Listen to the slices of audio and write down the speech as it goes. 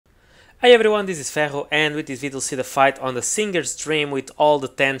Hi everyone, this is Ferro, and with this video see the fight on the Singer's Dream with all the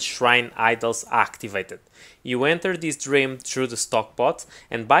 10 shrine idols activated. You enter this dream through the Stockpot,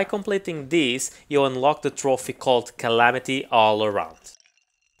 and by completing this, you unlock the trophy called Calamity all around.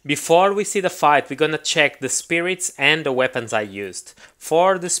 Before we see the fight, we're gonna check the spirits and the weapons I used.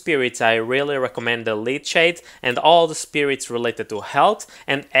 For the spirits, I really recommend the lead shade and all the spirits related to health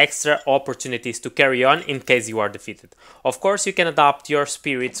and extra opportunities to carry on in case you are defeated. Of course, you can adapt your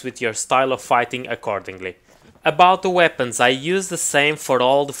spirits with your style of fighting accordingly. About the weapons, I use the same for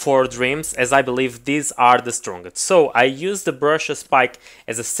all the 4 dreams as I believe these are the strongest. So I use the Brusher Spike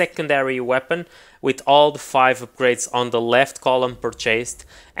as a secondary weapon with all the 5 upgrades on the left column purchased,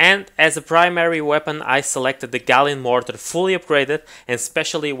 and as a primary weapon I selected the Galleon Mortar fully upgraded and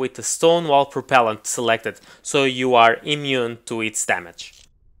especially with the Stone Wall Propellant selected, so you are immune to its damage.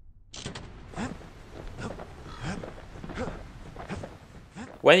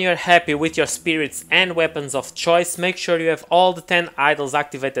 When you are happy with your spirits and weapons of choice, make sure you have all the 10 idols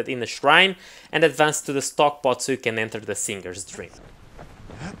activated in the shrine and advance to the Stockpot so you can enter the Singer's Dream.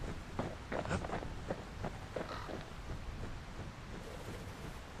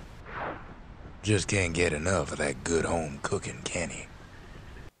 Just can't get enough of that good home cooking, can he?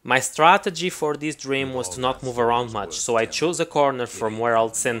 My strategy for this dream was to not move around much, so I chose a corner from where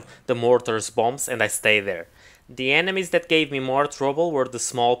I'll send the mortar's bombs and I stay there. The enemies that gave me more trouble were the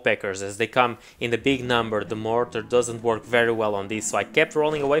small peckers, as they come in a big number. The mortar doesn't work very well on this, so I kept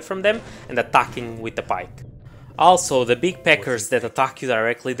rolling away from them and attacking with the pike. Also, the big peckers that attack you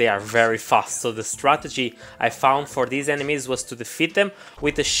directly, they are very fast, so the strategy I found for these enemies was to defeat them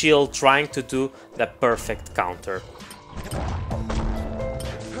with a shield, trying to do the perfect counter.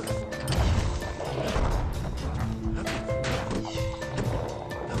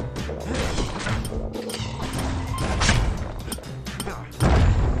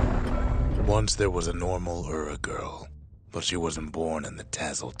 Once there was a normal Ura girl, but she wasn't born in the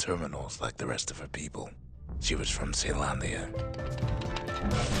Tassel terminals like the rest of her people. She was from Celandia.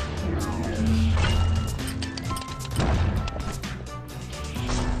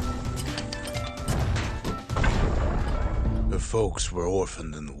 Her folks were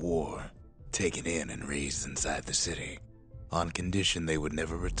orphaned in the war, taken in and raised inside the city, on condition they would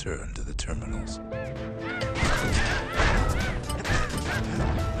never return to the terminals.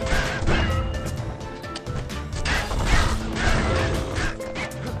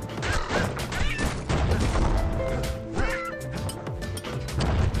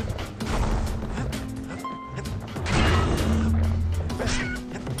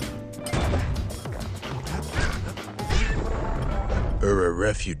 Ura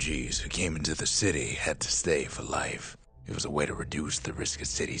refugees who came into the city had to stay for life. It was a way to reduce the risk of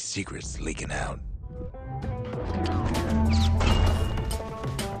city secrets leaking out.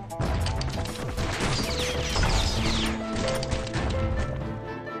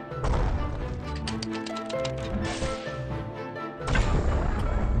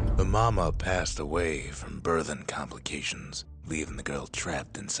 The mama passed away from birthing complications, leaving the girl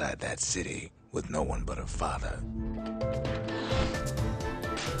trapped inside that city with no one but her father.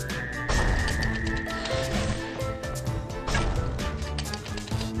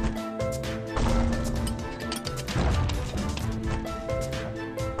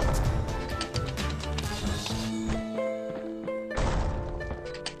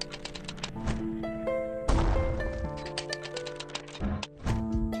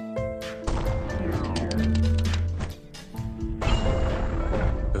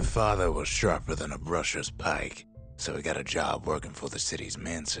 Her father was sharper than a brusher's pike, so he got a job working for the city's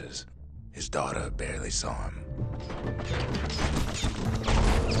mancers. His daughter barely saw him.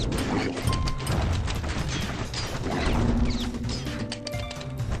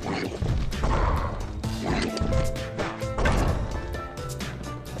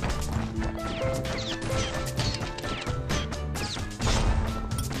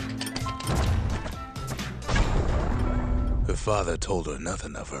 Her father told her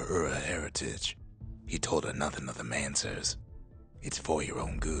nothing of her Ura heritage. He told her nothing of the Mancers. It's for your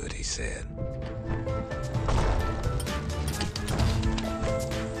own good, he said.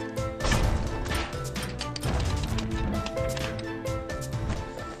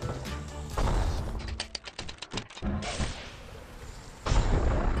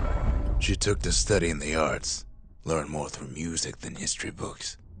 She took to studying the arts, learned more through music than history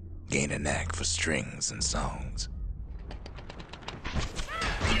books, gained a knack for strings and songs.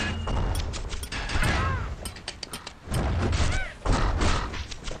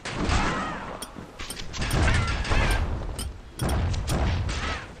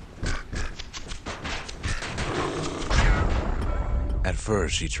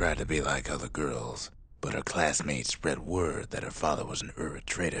 first, she tried to be like other girls, but her classmates spread word that her father was an Ura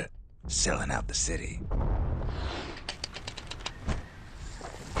trader, selling out the city.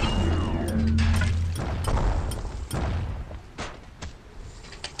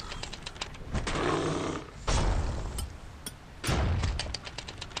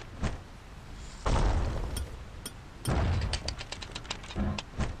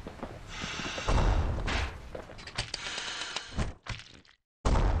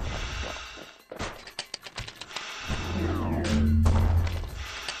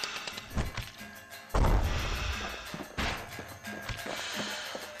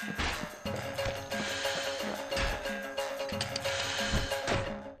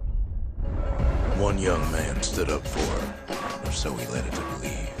 One young man stood up for her, or so he led her to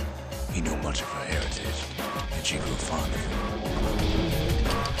believe. He knew much of her heritage, and she grew fond of him.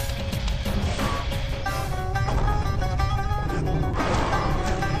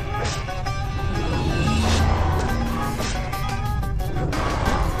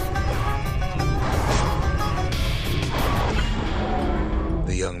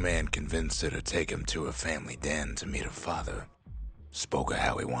 The young man convinced her to take him to her family den to meet her father. Spoke of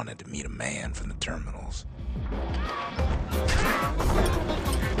how he wanted to meet a man from the terminals.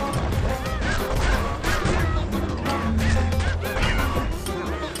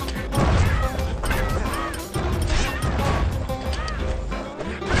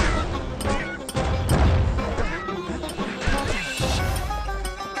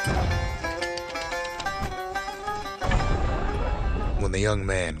 When the young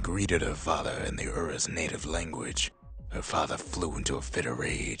man greeted her father in the Ura's native language, her father flew into a fit of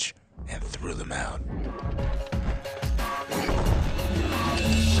rage and threw them out.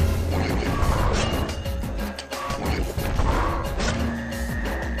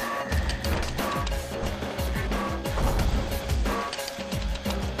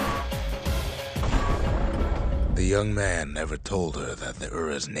 The young man never told her that the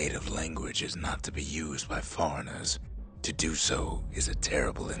Ura's native language is not to be used by foreigners. To do so is a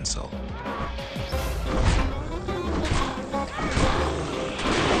terrible insult.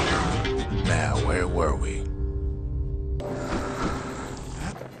 Now, where were we?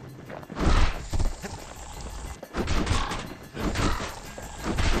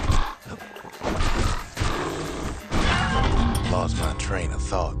 Lost my train of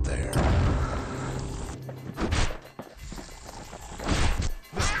thought there.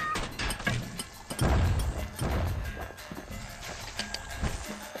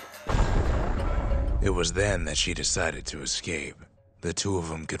 It was then that she decided to escape. The two of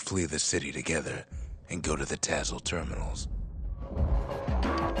them could flee the city together and go to the Tassel terminals.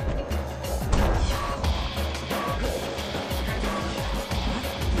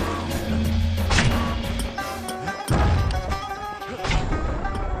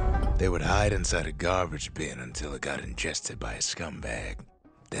 They would hide inside a garbage bin until it got ingested by a scumbag,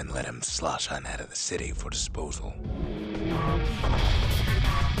 then let him slosh on out of the city for disposal.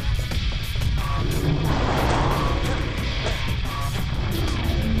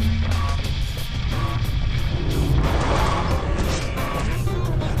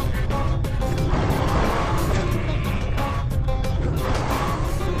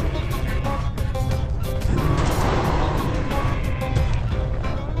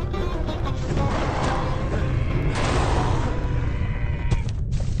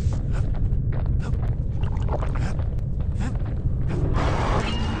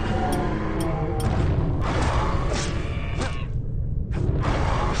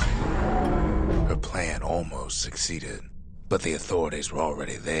 Succeeded, but the authorities were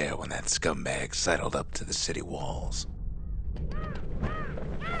already there when that scumbag sidled up to the city walls.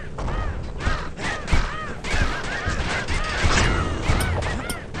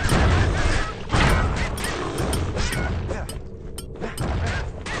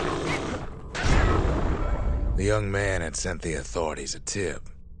 The young man had sent the authorities a tip,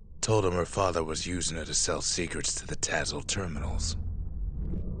 told him her father was using her to sell secrets to the Tassel terminals.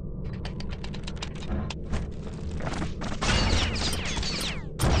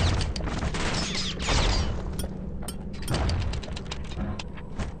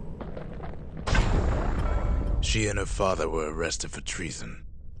 She and her father were arrested for treason,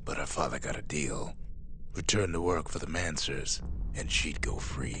 but her father got a deal. Returned to work for the Mancers, and she'd go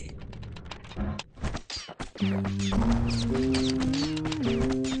free.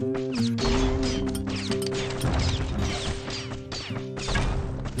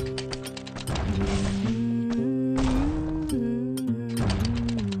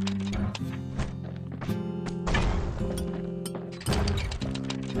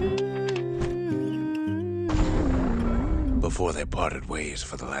 Before they parted ways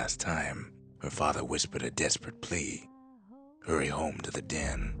for the last time, her father whispered a desperate plea. Hurry home to the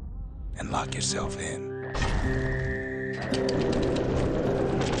den and lock yourself in.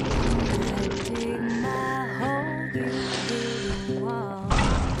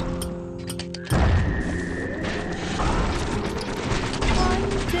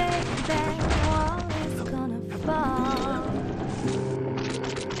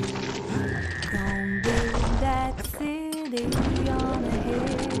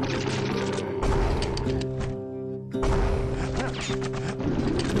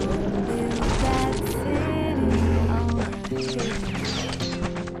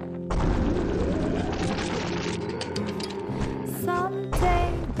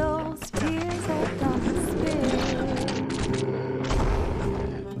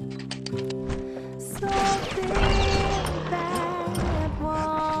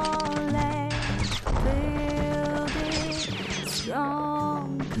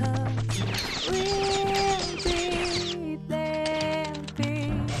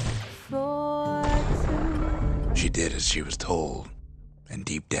 She did as she was told, and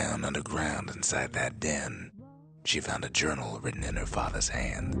deep down underground inside that den, she found a journal written in her father's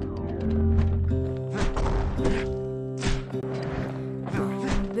hand.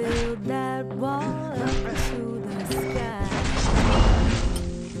 Don't build that wall up to the sky.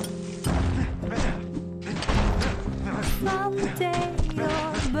 Someday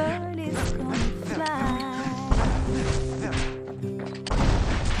your bird is gonna fly.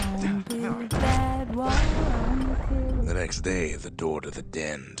 Don't build that wall. The next day, the door to the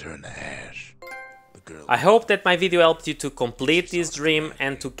den turned to ash. I hope that my video helped you to complete this dream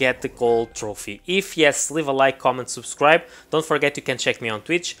and to get the gold trophy. If yes, leave a like, comment, subscribe. Don't forget you can check me on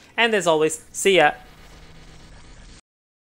Twitch. And as always, see ya!